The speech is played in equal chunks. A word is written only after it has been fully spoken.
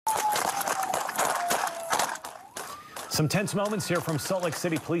Some tense moments here from Salt Lake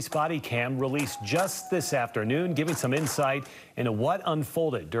City Police body cam released just this afternoon, giving some insight into what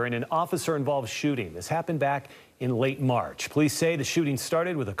unfolded during an officer-involved shooting. This happened back in late March. Police say the shooting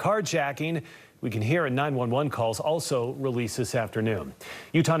started with a carjacking. We can hear in 911 calls also released this afternoon.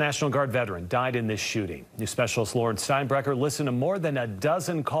 Utah National Guard veteran died in this shooting. News specialist Lauren Steinbrecher listened to more than a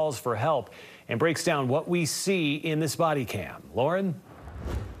dozen calls for help and breaks down what we see in this body cam. Lauren?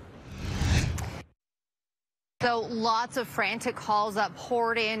 So lots of frantic calls that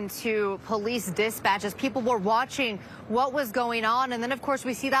poured into police dispatches. People were watching what was going on. And then, of course,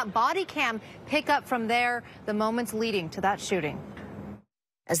 we see that body cam pick up from there, the moments leading to that shooting.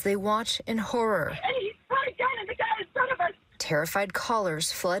 As they watch in horror, and he's right down in the guy in front of us. Terrified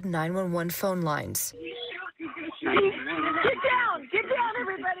callers flood 911 phone lines. Get down,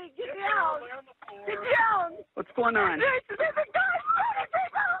 everybody, get down. Get down. What's going on? There's a guy shooting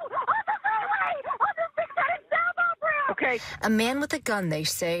people on the freeway, on the 600 southbound route. Okay. A man with a gun, they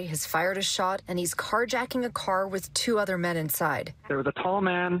say, has fired a shot, and he's carjacking a car with two other men inside. There was a tall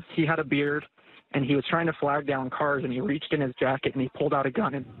man. He had a beard, and he was trying to flag down cars, and he reached in his jacket, and he pulled out a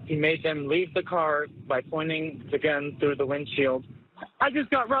gun. And he made them leave the car by pointing the gun through the windshield. I just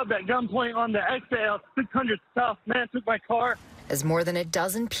got robbed at gunpoint on the exit 600 South. Man took my car. As more than a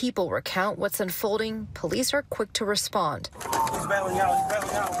dozen people recount what's unfolding, police are quick to respond. He's bailing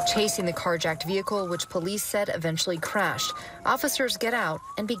out. Chasing the carjacked vehicle, which police said eventually crashed. Officers get out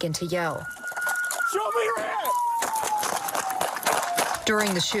and begin to yell. Show me your hand!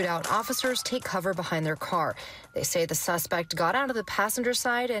 During the shootout, officers take cover behind their car. They say the suspect got out of the passenger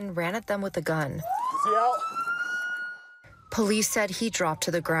side and ran at them with a gun. Is he out? Police said he dropped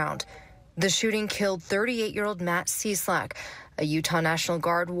to the ground. The shooting killed 38-year-old Matt Cieslak, a Utah National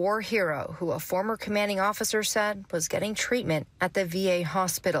Guard war hero who a former commanding officer said was getting treatment at the VA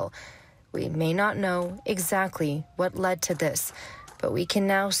hospital. We may not know exactly what led to this, but we can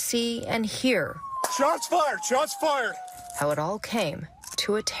now see and hear. Shots fired! Shots fired! How it all came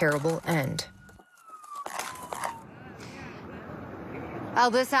to a terrible end.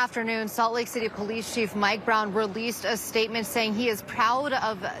 This afternoon, Salt Lake City Police Chief Mike Brown released a statement saying he is proud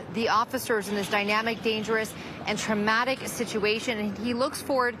of the officers in this dynamic, dangerous, and traumatic situation, and he looks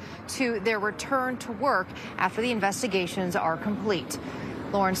forward to their return to work after the investigations are complete.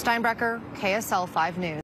 Lauren Steinbrecher, KSL 5 News.